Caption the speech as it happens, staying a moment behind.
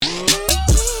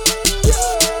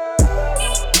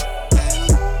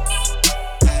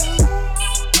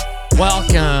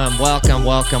Welcome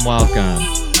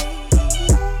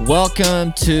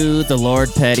to the Lord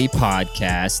Petty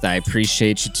Podcast. I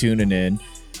appreciate you tuning in.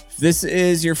 If this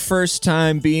is your first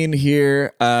time being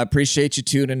here, appreciate you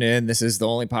tuning in. This is the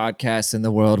only podcast in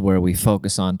the world where we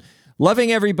focus on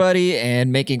loving everybody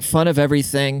and making fun of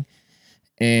everything.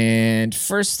 And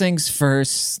first things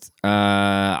first,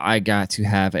 I got to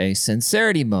have a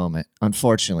sincerity moment,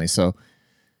 unfortunately. So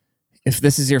if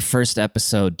this is your first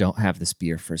episode, don't have this be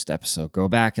your first episode. Go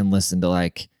back and listen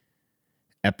to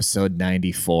episode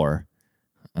 94,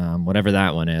 whatever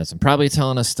that one is. I'm probably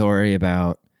telling a story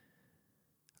about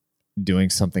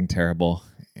doing something terrible,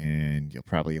 and you'll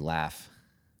probably laugh.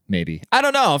 Maybe. I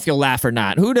don't know if you'll laugh or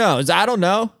not. Who knows? I don't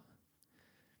know.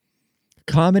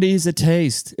 Comedy is a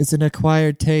taste. It's an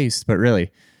acquired taste, but really.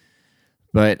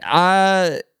 But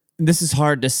this is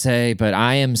hard to say, but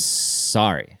I am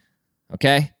sorry.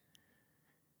 Okay?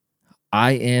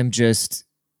 I am just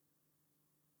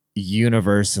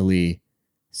universally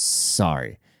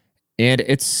sorry. And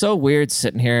it's so weird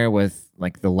sitting here with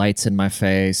the lights in my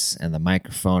face and the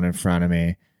microphone in front of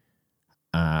me.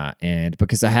 And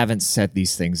because I haven't said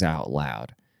these things out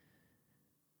loud,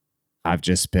 I've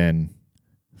just been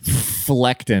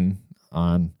flecting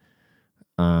on,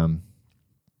 I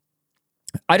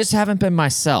just haven't been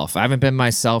myself. I haven't been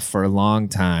myself for a long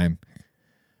time.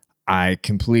 I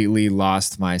completely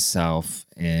lost myself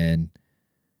in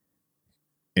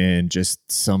just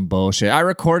some bullshit. I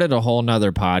recorded a whole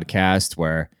nother podcast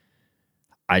where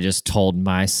I just told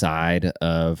my side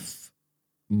of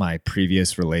my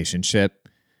previous relationship.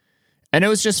 And it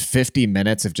was just 50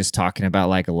 minutes of just talking about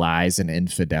lies and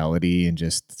infidelity and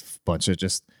just a bunch of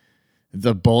just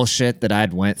the bullshit that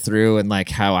I'd went through and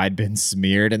how I'd been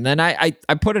smeared. And then I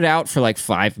put it out for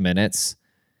 5 minutes.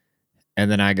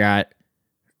 And then I got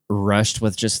rushed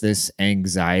with just this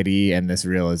anxiety and this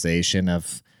realization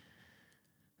of,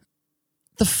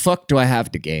 the fuck do I have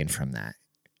to gain from that?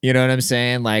 You know what I'm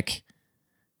saying?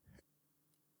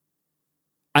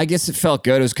 I guess it felt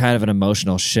good. It was kind of an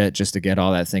emotional shit just to get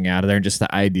all that thing out of there, and just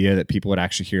the idea that people would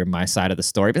actually hear my side of the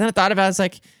story. But then I thought about it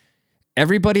as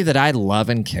everybody that I love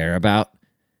and care about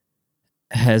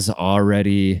has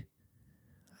already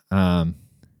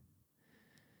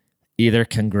either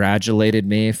congratulated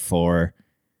me for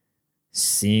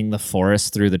seeing the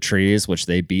forest through the trees, which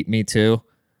they beat me to,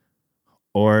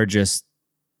 or just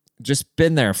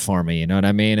been there for me, you know what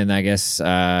I mean? And I guess,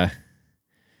 and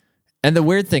the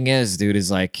weird thing is, dude, is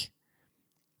the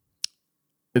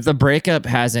breakup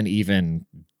hasn't even,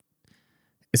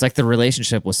 it's the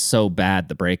relationship was so bad,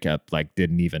 the breakup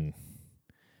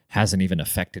hasn't even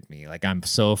affected me.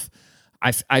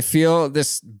 I feel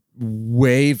this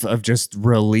wave of just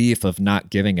relief of not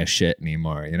giving a shit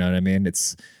anymore. You know what I mean?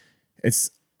 It's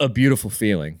a beautiful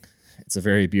feeling. It's a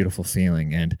very beautiful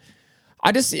feeling. And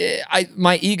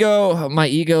my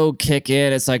ego kick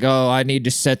in. It's I need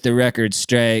to set the record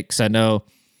straight because I know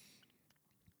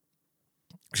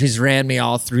she's ran me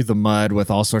all through the mud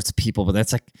with all sorts of people, but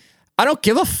that's I don't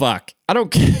give a fuck. I don't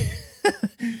care.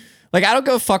 I don't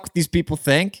give a fuck what these people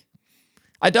think.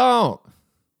 I don't.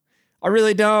 I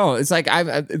really don't. It's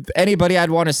anybody I'd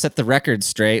want to set the record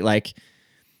straight.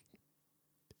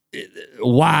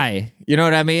 Why? You know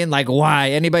what I mean?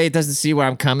 Why? Anybody that doesn't see where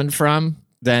I'm coming from,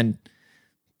 then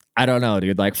I don't know,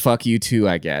 dude. Fuck you too,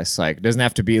 I guess. It doesn't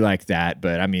have to be like that,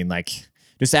 but I mean,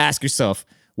 just ask yourself,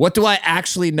 what do I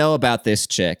actually know about this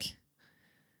chick?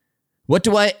 What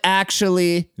do I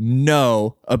actually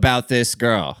know about this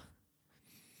girl?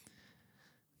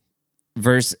 I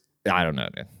don't know,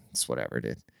 dude. It's whatever,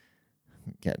 dude.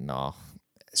 I'm getting all,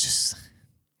 it's just,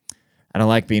 I don't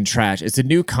like being trashed. It's a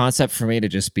new concept for me to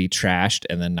just be trashed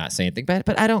and then not say anything bad,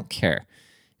 but I don't care.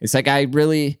 It's I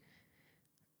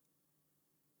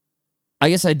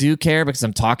guess I do care because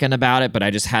I'm talking about it, but I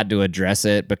just had to address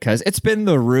it because it's been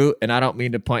the root, and I don't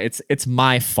mean to point. It's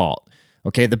my fault.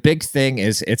 Okay, the big thing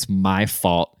is it's my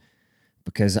fault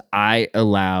because I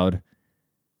allowed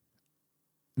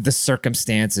the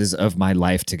circumstances of my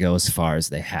life to go as far as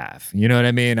they have. You know what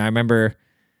I mean? I remember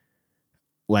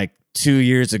 2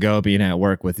 years ago being at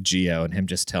work with Gio and him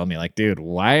just telling me dude,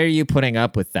 why are you putting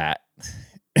up with that?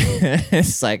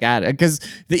 It's because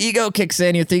the ego kicks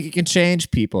in, you think you can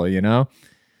change people, you know?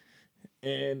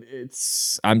 And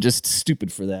I'm just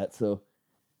stupid for that. So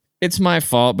it's my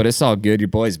fault, but it's all good. Your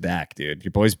boy's back, dude.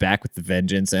 Your boy's back with the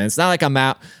vengeance. And it's not like I'm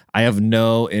out. I have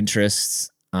no interests.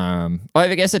 I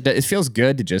guess it feels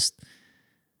good to just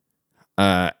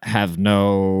have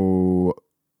no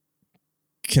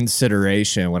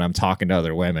consideration when I'm talking to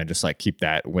other women, just like keep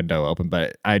that window open.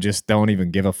 But I just don't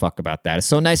even give a fuck about that. It's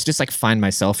so nice to just like find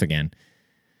myself again.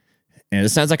 And it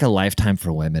sounds like a Lifetime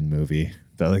for Women movie,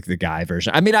 the guy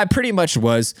version. I mean, I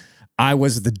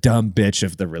was the dumb bitch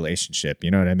of the relationship.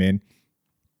 You know what I mean?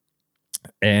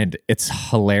 And it's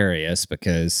hilarious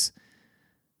because,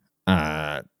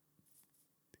 here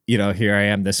I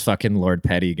am, this fucking Lord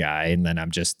Petty guy, and then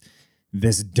I'm just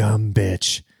this dumb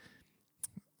bitch.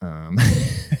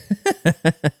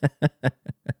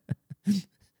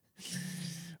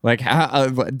 Like, how,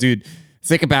 dude,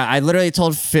 think about it. I literally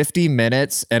told 50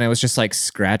 minutes, and it was just like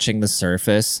scratching the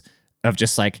surface of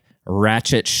just like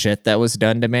ratchet shit that was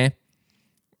done to me.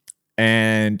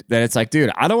 And then it's like, dude,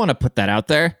 I don't want to put that out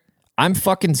there. I'm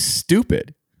fucking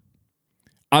stupid.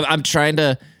 I'm trying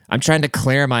to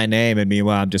clear my name, and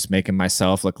meanwhile, I'm just making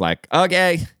myself look like,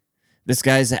 okay, this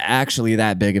guy's actually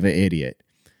that big of an idiot.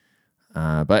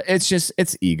 But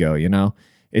it's ego, you know?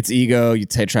 It's ego. You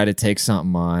try to take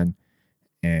something on,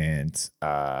 and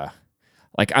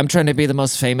like, I'm trying to be the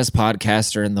most famous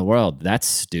podcaster in the world. That's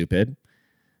stupid.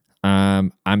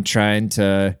 I'm trying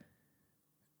to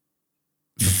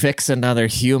fix another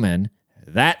human.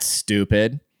 That's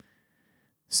stupid.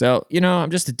 So, I'm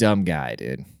just a dumb guy,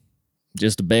 dude.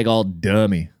 Just a big old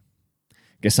dummy.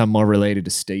 Guess I'm more related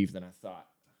to Steve than I thought.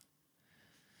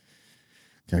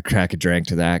 Gotta crack a drink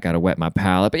to that. Gotta wet my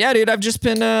palate. But yeah, dude, I've just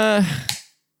been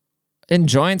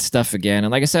enjoying stuff again.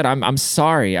 And like I said, I'm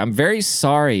sorry. I'm very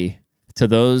sorry to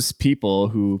those people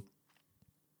who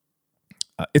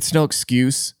it's no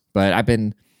excuse, but I've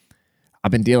been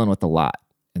dealing with a lot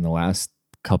in the last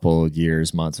couple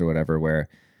years, months, or whatever, where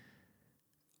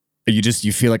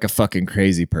you feel like a fucking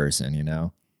crazy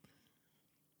person,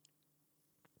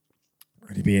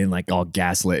 being like all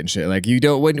gaslit and shit. Like, you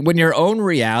don't, when your own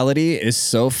reality is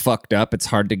so fucked up, it's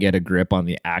hard to get a grip on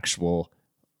the actual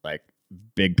like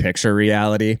big picture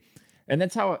reality. And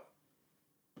that's how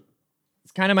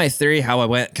it's kind of my theory, how I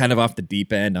went kind of off the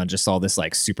deep end on just all this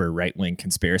like super right-wing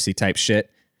conspiracy type shit,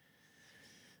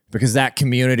 because that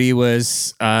community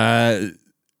was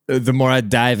the more I'd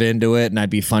dive into it and I'd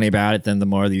be funny about it, then the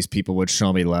more these people would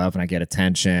show me love, and I get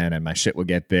attention, and my shit would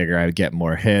get bigger. I would get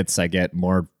more hits. I get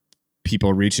more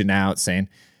people reaching out saying,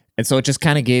 and so it just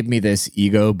kind of gave me this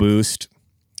ego boost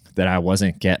that I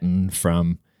wasn't getting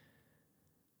from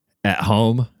at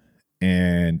home.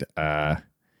 And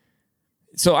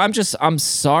so I'm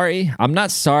sorry. I'm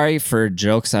not sorry for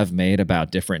jokes I've made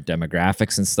about different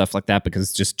demographics and stuff like that, because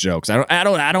it's just jokes. I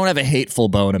don't have a hateful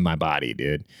bone in my body,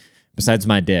 dude. Besides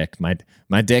my dick.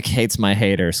 My dick hates my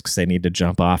haters because they need to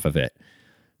jump off of it.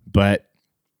 But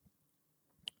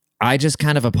I just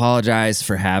kind of apologize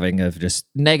for having a just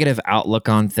negative outlook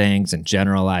on things and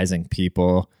generalizing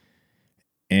people,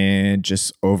 and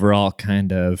just overall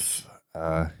kind of,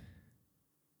 I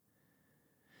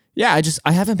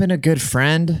haven't been a good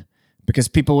friend, because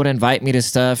people would invite me to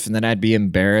stuff and then I'd be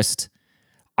embarrassed.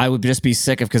 I would just be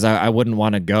sick of, because I wouldn't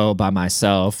want to go by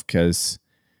myself, because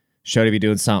Shody be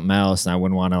doing something else, and I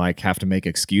wouldn't want to like have to make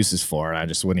excuses for it. I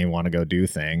just wouldn't even want to go do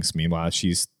things. Meanwhile,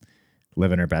 she's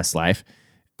living her best life.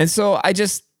 And so I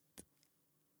just,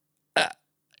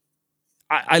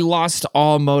 I lost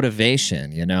all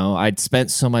motivation, I'd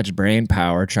spent so much brain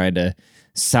power trying to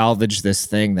salvage this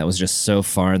thing that was just so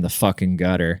far in the fucking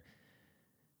gutter,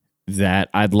 that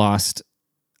I'd lost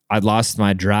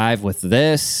my drive with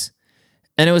this.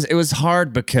 And it was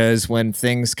hard, because when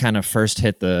things kind of first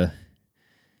hit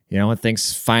when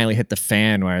things finally hit the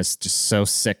fan, where I was just so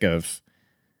sick of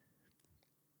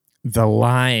the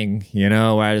lying,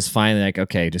 where I was finally like,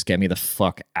 okay, just get me the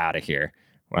fuck out of here.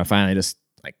 Where I finally just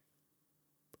like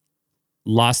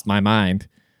lost my mind.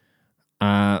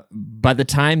 By the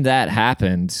time that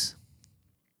happened,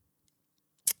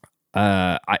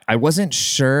 I wasn't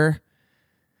sure,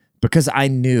 because I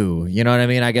knew, you know what I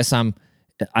mean? I guess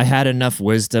I had enough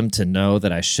wisdom to know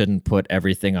that I shouldn't put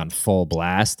everything on full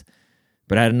blast.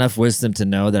 But I had enough wisdom to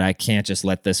know that I can't just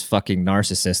let this fucking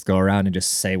narcissist go around and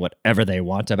just say whatever they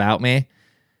want about me.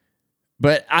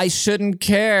 But I shouldn't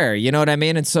care, you know what I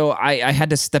mean? And so I had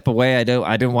to step away.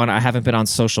 I haven't been on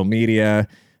social media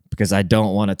because I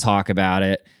don't want to talk about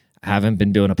it. I haven't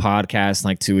been doing a podcast in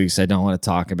like 2 weeks. I don't want to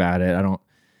talk about it.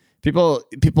 People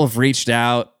have reached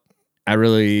out. I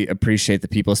really appreciate the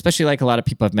people, especially like a lot of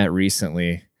people I've met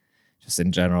recently, just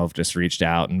in general, have just reached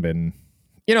out and been,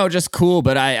 just cool,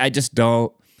 but I just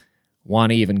don't want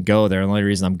to even go there. The only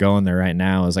reason I'm going there right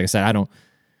now is, like I said, I don't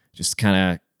just kind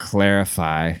of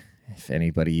clarify if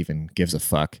anybody even gives a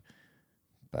fuck.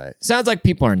 But it sounds like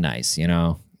people are nice,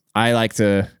 I like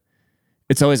to,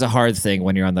 it's always a hard thing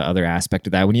when you're on the other aspect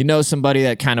of that. When you know somebody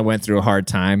that kind of went through a hard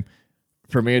time,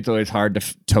 for me, it's always hard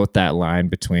to tote that line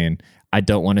between, I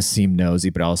don't want to seem nosy,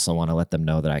 but I also want to let them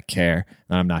know that I care.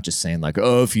 And I'm not just saying like,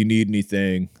 oh, if you need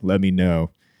anything, let me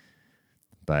know.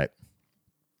 But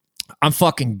I'm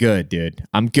fucking good, dude.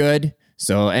 I'm good.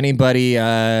 So anybody,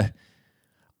 I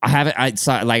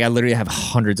literally have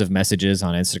hundreds of messages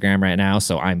on Instagram right now.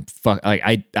 So I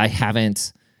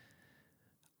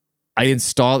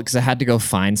installed because I had to go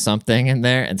find something in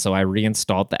there. And so I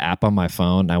reinstalled the app on my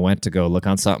phone. I went to go look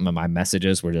on something and my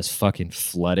messages were just fucking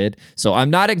flooded. So I'm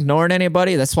not ignoring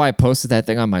anybody. That's why I posted that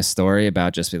thing on my story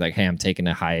about just be like, hey, I'm taking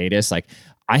a hiatus. Like,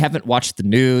 I haven't watched the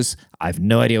news. I have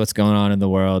no idea what's going on in the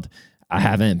world.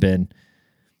 I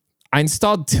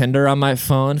installed Tinder on my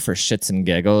phone for shits and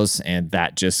giggles, and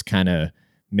that just kind of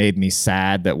made me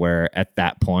sad that we're at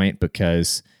that point,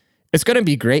 because it's going to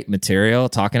be great material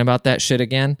talking about that shit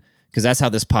again, because that's how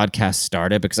this podcast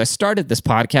started. Because I started this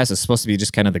podcast as supposed to be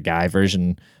just kind of the guy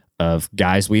version of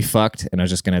Guys We Fucked, and I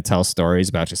was just going to tell stories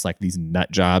about just like these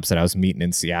nut jobs that I was meeting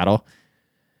in Seattle.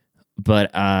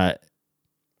 But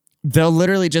they'll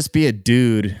literally just be a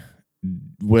dude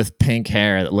with pink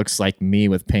hair that looks like me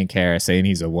with pink hair saying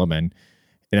he's a woman,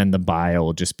 and then the bio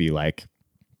will just be like,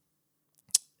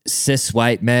 cis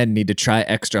white men need to try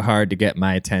extra hard to get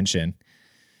my attention.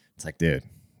 It's like, dude,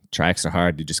 try extra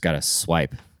hard, you just gotta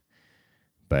swipe.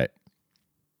 But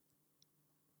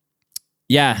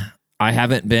yeah, I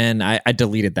haven't been, I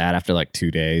deleted that after like 2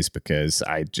 days because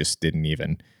I just didn't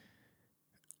even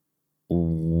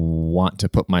want to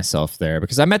put myself there,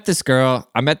 because I met this girl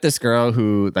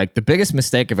who, like, the biggest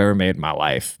mistake I've ever made in my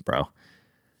life, bro,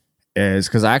 is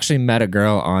because I actually met a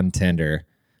girl on Tinder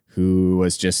who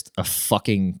was just a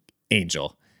fucking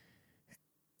angel.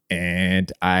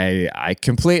 And I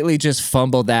completely just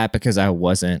fumbled that because I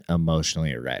wasn't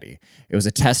emotionally ready. It was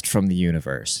a test from the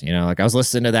universe. You know, like I was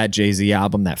listening to that Jay-Z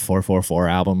album, that 444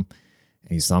 album,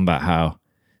 and he's talking about how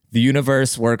the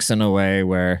universe works in a way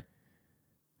where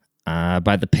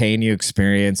by the pain you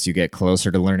experience, you get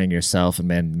closer to learning yourself and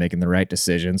making the right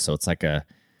decision. So it's like a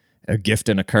gift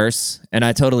and a curse. And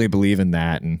I totally believe in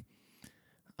that. And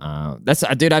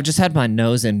dude, I've just had my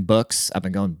nose in books. I've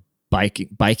been going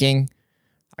biking.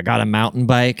 I got a mountain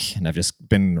bike and I've just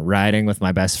been riding with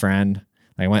my best friend.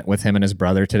 I went with him and his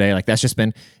brother today. Like, that's just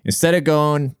been, instead of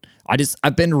going,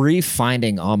 I've been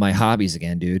refinding all my hobbies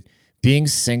again, dude. Being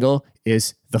single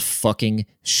is the fucking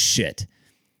shit.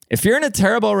 If you're in a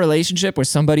terrible relationship where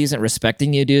somebody isn't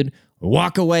respecting you, dude,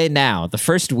 walk away now. The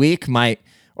first week might,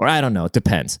 or I don't know, it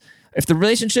depends. If the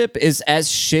relationship is as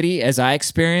shitty as I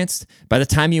experienced, by the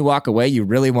time you walk away, you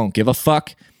really won't give a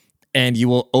fuck. And you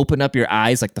will open up your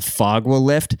eyes, like the fog will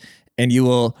lift, and you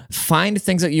will find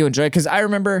things that you enjoy. Because I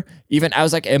remember I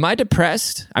was like, am I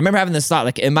depressed? I remember having this thought,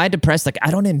 like, am I depressed? Like,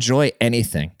 I don't enjoy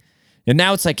anything. And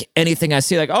now it's like anything I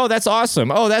see, like, oh, that's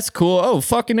awesome. Oh, that's cool. Oh,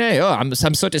 fucking A. Oh, I'm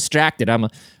so distracted. I'm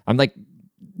like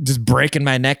just breaking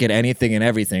my neck at anything and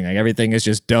everything. Like, everything is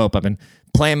just dope. I've been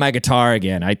playing my guitar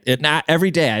again. Not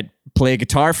every day. I play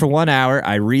guitar for 1 hour.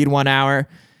 I read 1 hour,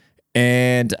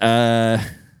 and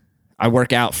I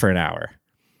work out for an hour.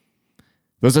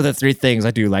 Those are the three things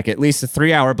I do, like at least a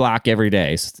 3-hour block every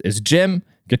day. Is gym,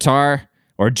 guitar,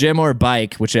 or gym or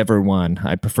bike, whichever one.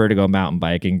 I prefer to go mountain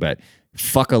biking, but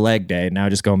fuck a leg day. Now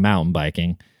just go mountain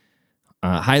biking.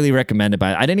 Highly recommended.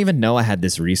 But I didn't even know I had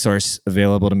this resource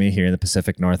available to me here in the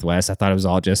Pacific Northwest. I thought it was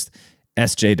all just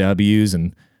SJWs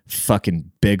and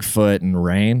fucking Bigfoot and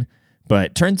rain.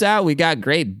 But turns out we got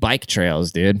great bike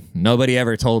trails, dude. Nobody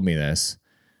ever told me this.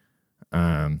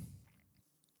 I've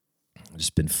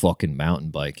just been fucking mountain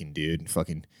biking, dude.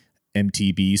 Fucking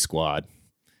MTB squad.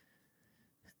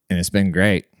 And it's been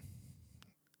great.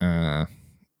 Yeah.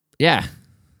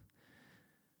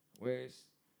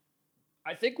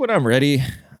 I think when I'm ready,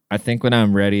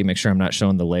 make sure I'm not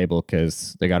showing the label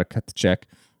because they got to cut the check.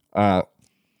 I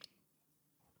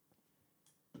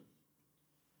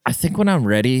think when I'm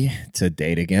ready to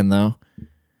date again, though,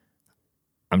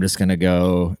 I'm just going to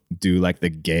go do like the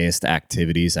gayest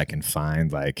activities I can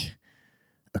find, like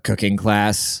a cooking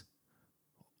class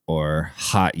or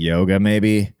hot yoga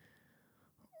maybe,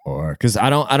 or because I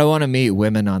don't want to meet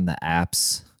women on the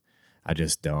apps. I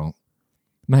just don't.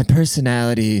 My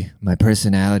personality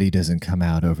doesn't come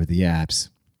out over the apps.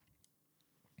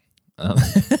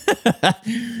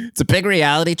 It's a big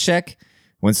reality check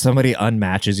when somebody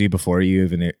unmatches you before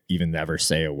you even ever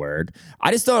say a word.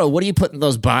 I just don't know. What do you put in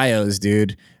those bios,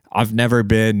 dude? I've never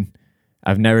been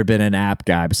an app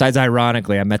guy. Besides,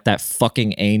 ironically, I met that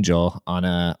fucking angel on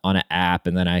an app,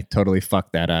 and then I totally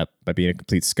fucked that up by being a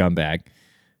complete scumbag.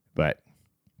 But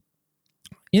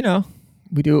you know,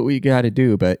 we do what we got to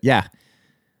do. But yeah,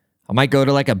 I might go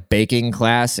to like a baking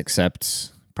class,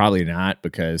 except probably not,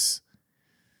 because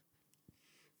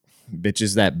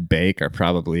bitches that bake are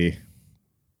probably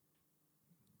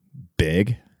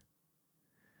big.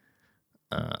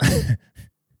 I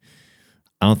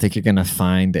don't think you're gonna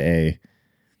find a.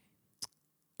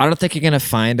 I don't think you're gonna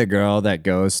find a girl that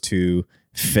goes to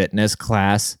fitness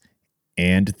class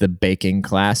and the baking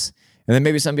class, and then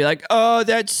maybe some be like, "Oh,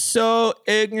 that's so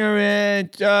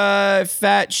ignorant,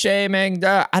 fat shaming."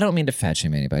 I don't mean to fat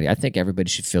shame anybody. I think everybody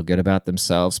should feel good about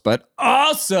themselves, but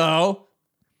also,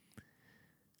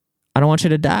 I don't want you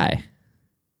to die.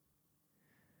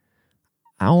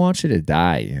 I don't want you to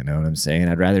die. You know what I'm saying?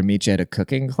 I'd rather meet you at a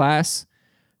cooking class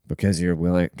because you're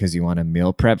willing, because you want to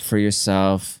meal prep for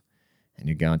yourself and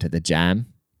you're going to the gym.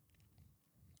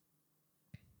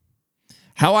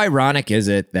 How ironic is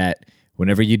it that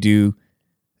whenever you do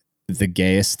the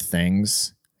gayest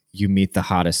things, you meet the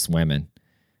hottest women?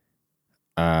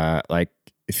 Like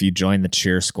if you join the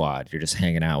cheer squad, you're just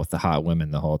hanging out with the hot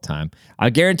women the whole time. I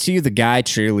guarantee you the guy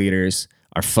cheerleaders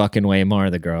are fucking way more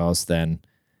of the girls than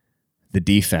the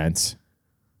defense.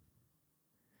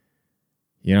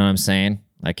 You know what I'm saying?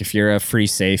 Like if you're a free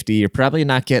safety, you're probably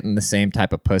not getting the same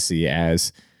type of pussy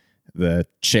as the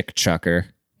chick chucker.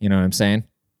 You know what I'm saying?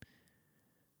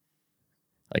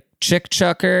 Like chick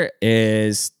chucker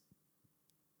is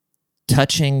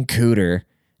touching cooter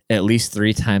at least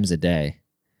 3 times a day,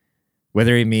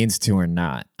 whether he means to or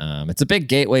not. It's a big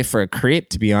gateway for a creep,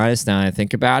 to be honest, now that I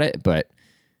think about it. But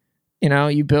you know,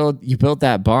 you build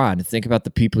that bond. Think about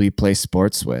the people you play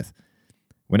sports with.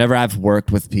 Whenever I've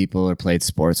worked with people or played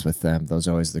sports with them, those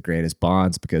are always the greatest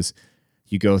bonds because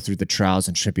you go through the trials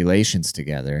and tribulations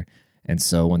together. And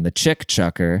so when the chick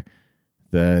chucker,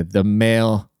 the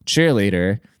male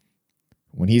cheerleader,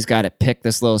 when he's got to pick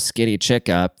this little skinny chick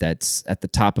up that's at the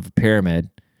top of a pyramid,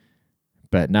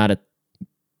 but not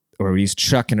or he's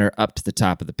chucking her up to the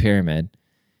top of the pyramid,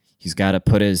 he's got to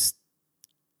put his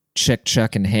chick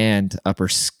chucking hand up her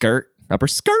skirt.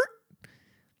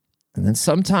 And then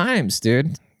sometimes,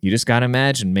 dude, you just got to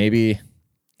imagine maybe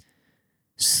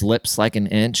slips like an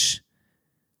inch.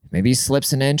 Maybe he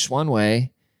slips an inch one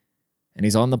way and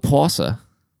he's on the pausa.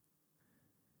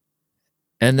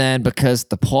 And then because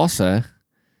the pausa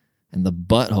and the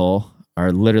butthole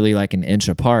are literally like an inch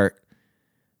apart,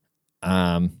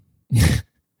 if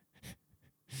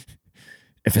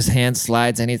his hand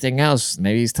slides anything else,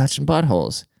 maybe he's touching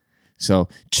buttholes. So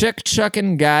chick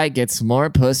chucking guy gets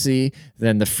more pussy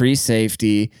than the free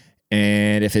safety.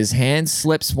 And if his hand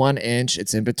slips 1 inch,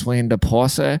 it's in between the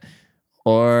pausa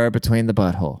or between the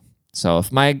butthole. So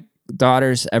if my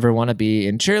daughters ever want to be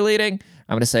in cheerleading,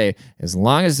 I'm going to say, as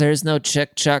long as there's no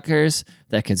chick chuckers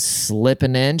that can slip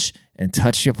an inch and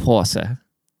touch your pausa.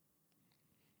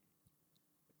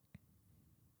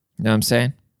 You know what I'm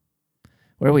saying?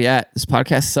 Where are we at? This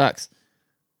podcast sucks.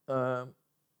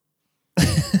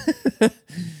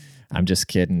 I'm just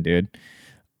kidding, dude.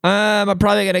 I'm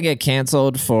probably gonna get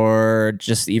canceled for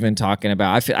just even talking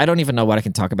about. I don't even know what I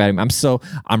can talk about him.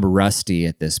 I'm rusty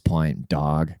at this point,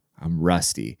 dog. I'm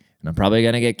rusty, and I'm probably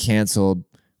gonna get canceled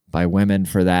by women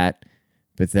for that.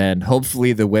 But then,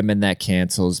 hopefully, the women that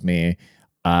cancels me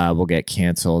will get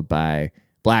canceled by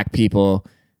black people,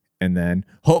 and then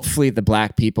hopefully, the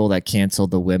black people that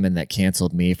canceled the women that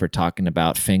canceled me for talking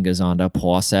about fingers on the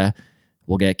pausa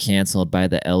will get canceled by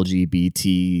the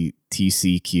LGBT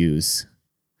TCQs.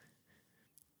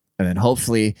 And then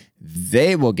hopefully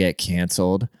they will get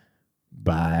canceled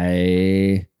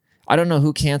by, I don't know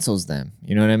who cancels them.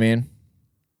 You know what I mean?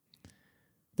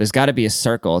 There's got to be a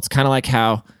circle. It's kind of like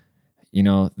how, you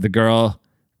know, the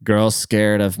girl's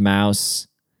scared of mouse,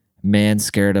 man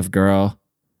scared of girl,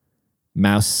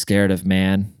 mouse scared of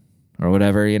man, or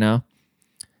whatever, you know?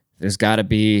 There's got to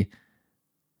be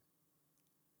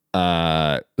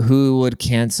who would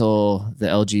cancel the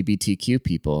LGBTQ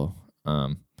people?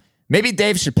 Maybe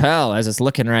Dave Chappelle, as it's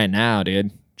looking right now,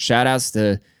 dude. Shout outs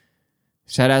to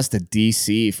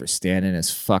DC for standing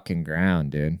his fucking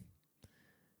ground, dude.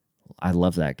 I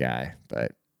love that guy,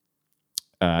 but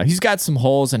he's got some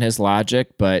holes in his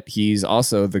logic, but he's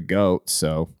also the GOAT,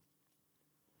 so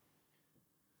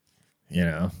you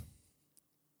know.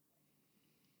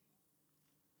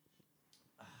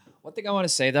 One thing I want to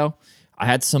say though, I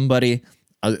had somebody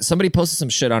posted some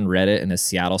shit on Reddit in a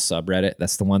Seattle subreddit.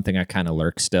 That's the one thing I kind of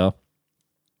lurk still.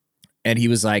 And he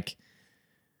was like,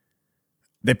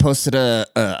 they posted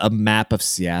a map of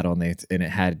Seattle and it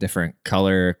had a different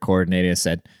color coordinated. It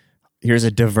said, here's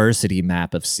a diversity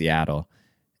map of Seattle.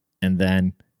 And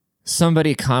then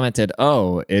somebody commented,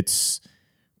 oh, it's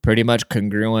pretty much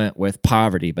congruent with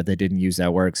poverty, but they didn't use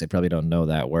that word because they probably don't know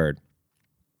that word.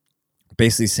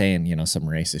 Basically saying, you know, some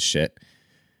racist shit.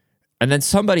 And then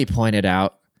somebody pointed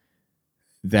out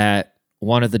that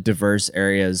one of the diverse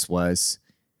areas was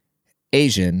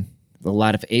Asian. A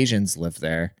lot of Asians live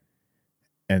there.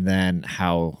 And then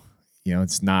how,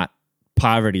 it's not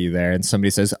poverty there. And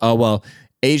somebody says, oh, well,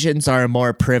 Asians are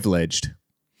more privileged.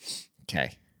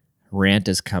 Okay. Rant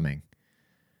is coming.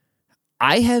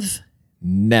 I have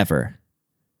never,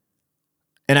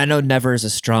 and I know never is a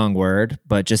strong word,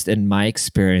 but just in my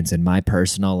experience, in my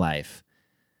personal life,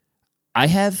 I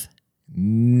have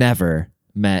never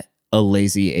met a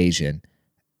lazy Asian.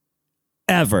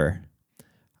 Ever.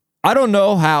 I don't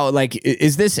know how,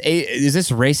 is this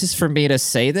racist for me to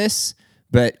say this?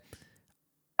 But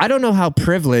I don't know how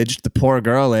privileged the poor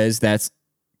girl is that's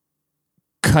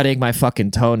cutting my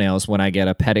fucking toenails when I get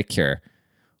a pedicure.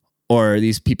 Or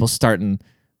these people starting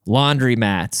laundry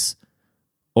mats.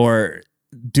 Or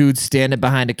dudes standing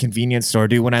behind a convenience store.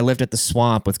 Dude, when I lived at the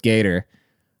Swamp with Gator,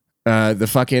 the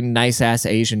fucking nice-ass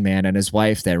Asian man and his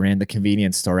wife that ran the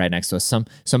convenience store right next to us,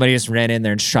 somebody just ran in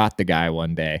there and shot the guy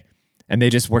one day. And they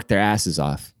just worked their asses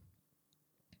off.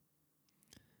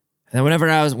 And then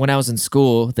when I was in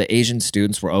school, the Asian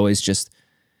students were always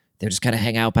they just kind of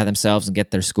hang out by themselves and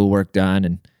get their schoolwork done.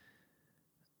 And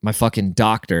my fucking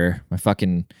doctor,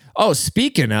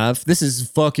 speaking of, this is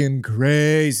fucking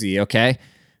crazy, okay?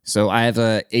 So I have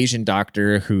a Asian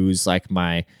doctor who's like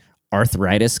my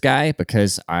arthritis guy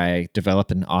because I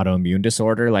developed an autoimmune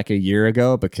disorder like a year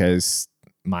ago because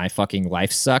my fucking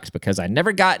life sucked because I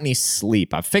never got any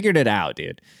sleep. I figured it out,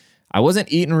 dude. I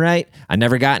wasn't eating right. I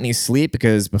never got any sleep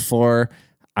because before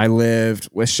I lived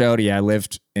with Shody, I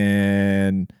lived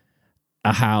in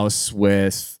a house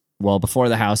before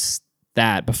the house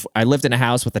I lived in a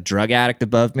house with a drug addict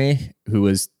above me who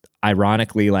was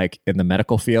ironically like in the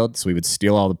medical field. So we would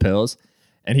steal all the pills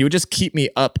and he would just keep me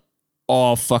up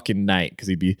all fucking night because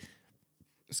he'd be,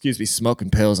 smoking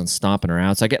pills and stomping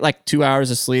around. So I get like 2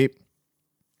 hours of sleep.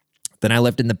 Then I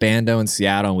lived in the Bando in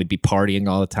Seattle and we'd be partying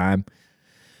all the time.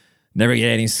 Never get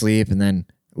any sleep. And then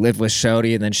lived with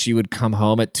Shody and then she would come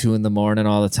home at 2 a.m.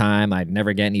 all the time. I'd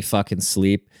never get any fucking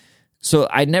sleep. So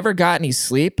I never got any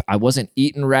sleep. I wasn't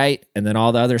eating right. And then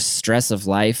all the other stress of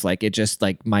life, like it just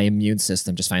like my immune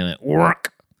system just finally went,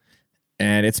 work.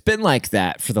 And it's been like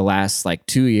that for the last like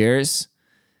 2 years.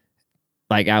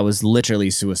 Like I was literally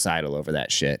suicidal over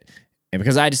that shit. And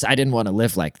because I didn't want to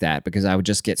live like that because I would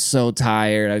just get so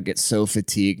tired. I'd get so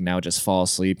fatigued and I would just fall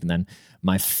asleep. And then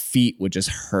my feet would just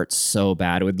hurt so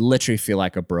bad. It would literally feel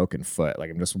like a broken foot. Like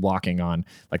I'm just walking on,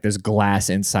 like there's glass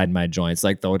inside my joints.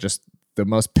 Like the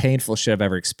most painful shit I've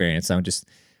ever experienced. I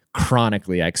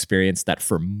I experienced that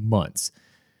for months.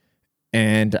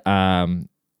 And then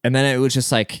it was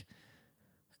just like,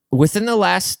 within the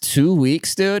last 2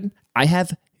 weeks, dude, I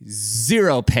have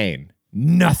zero pain,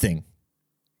 nothing.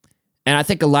 And I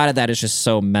think a lot of that is just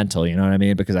so mental, you know what I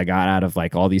mean? Because I got out of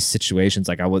like all these situations,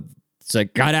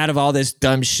 got out of all this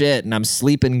dumb shit and I'm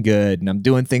sleeping good and I'm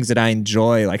doing things that I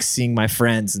enjoy, like seeing my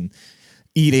friends and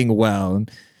eating well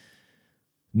and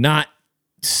not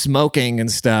smoking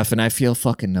and stuff. And I feel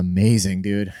fucking amazing,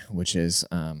 dude, which is,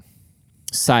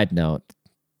 side note.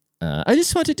 I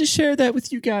just wanted to share that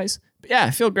with you guys. But yeah,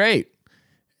 I feel great.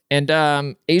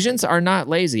 And Asians are not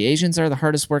lazy. Asians are the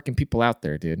hardest working people out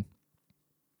there, dude.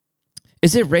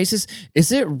 Is it racist?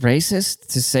 Is it racist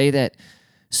to say that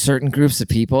certain groups of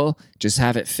people just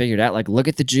have it figured out? Like, look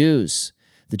at the Jews.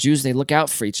 The Jews, they look out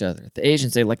for each other. The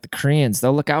Asians, they like the Koreans.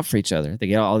 They'll look out for each other. They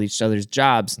get all each other's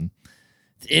jobs. And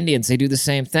the Indians, they do the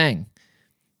same thing.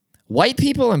 White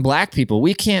people and black people,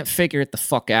 we can't figure it the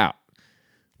fuck out.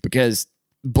 Because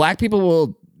black people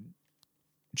will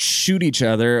shoot each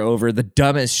other over the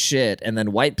dumbest shit. And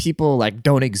then white people, like,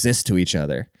 don't exist to each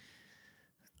other.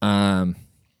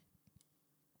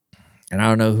 And I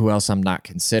don't know who else I'm not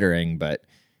considering, but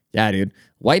yeah, dude,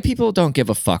 white people don't give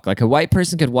a fuck. Like a white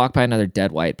person could walk by another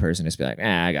dead white person and just be like,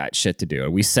 I got shit to do. Or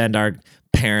we send our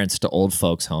parents to old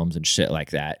folks' homes and shit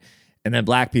like that. And then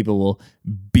black people will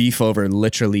beef over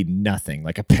literally nothing,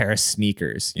 like a pair of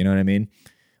sneakers. You know what I mean?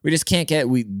 We just can't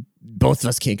both of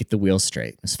us can't get the wheel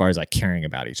straight as far as like caring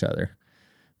about each other.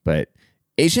 But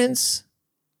Asians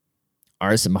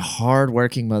are some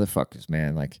hardworking motherfuckers,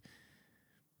 man. Like,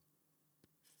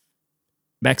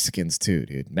 Mexicans too,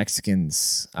 dude. Mexican,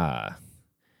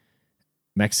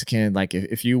 like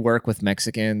if you work with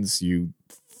Mexicans,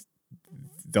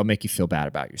 they'll make you feel bad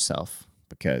about yourself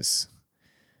because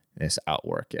this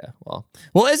outwork. Yeah. Well,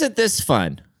 isn't this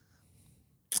fun?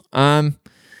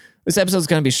 This episode's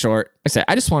gonna be short. Like I said,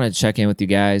 I just wanted to check in with you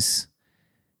guys.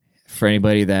 For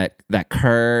anybody that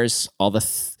curs, all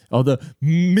the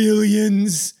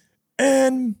millions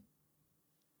and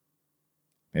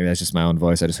maybe that's just my own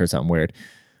voice. I just heard something weird.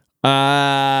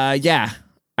 Yeah,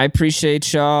 I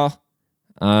appreciate y'all.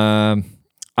 I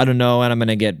don't know when I'm going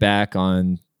to get back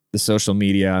on the social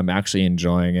media. I'm actually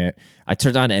enjoying it. I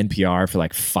turned on NPR for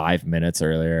like 5 minutes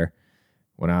earlier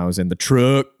when I was in the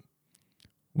truck.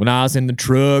 When I was in the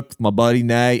truck with my buddy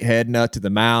Nate heading up to the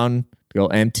mountain to go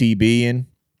MTBing.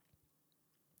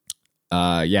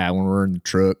 Yeah, when we're in the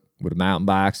truck with the mountain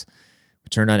bikes, we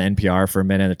turned on NPR for a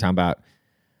minute. They're talking about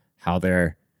how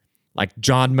they're like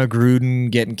John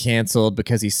McGruden getting canceled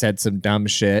because he said some dumb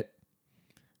shit,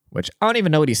 which I don't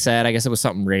even know what he said. I guess it was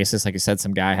something racist. Like he said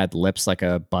some guy had lips like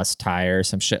a bus tire or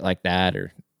some shit like that,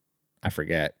 or I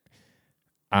forget.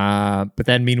 But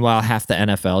then meanwhile, half the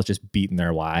NFL is just beating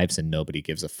their wives and nobody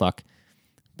gives a fuck.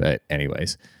 But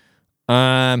anyways,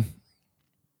 yeah,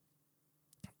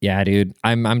 dude,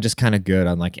 I'm just kind of good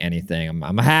on like anything.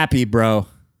 I'm happy, bro.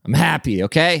 I'm happy.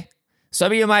 Okay.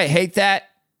 Some of you might hate that.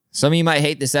 Some of you might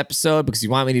hate this episode because you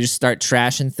want me to just start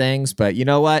trashing things. But you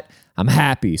know what? I'm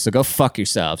happy. So go fuck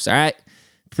yourselves. All right.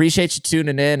 Appreciate you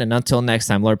tuning in. And until next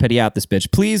time, Lord Pity out this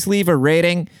bitch. Please leave a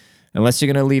rating unless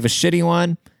you're going to leave a shitty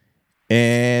one.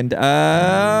 And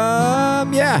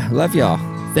yeah, love y'all.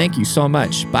 Thank you so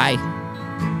much. Bye.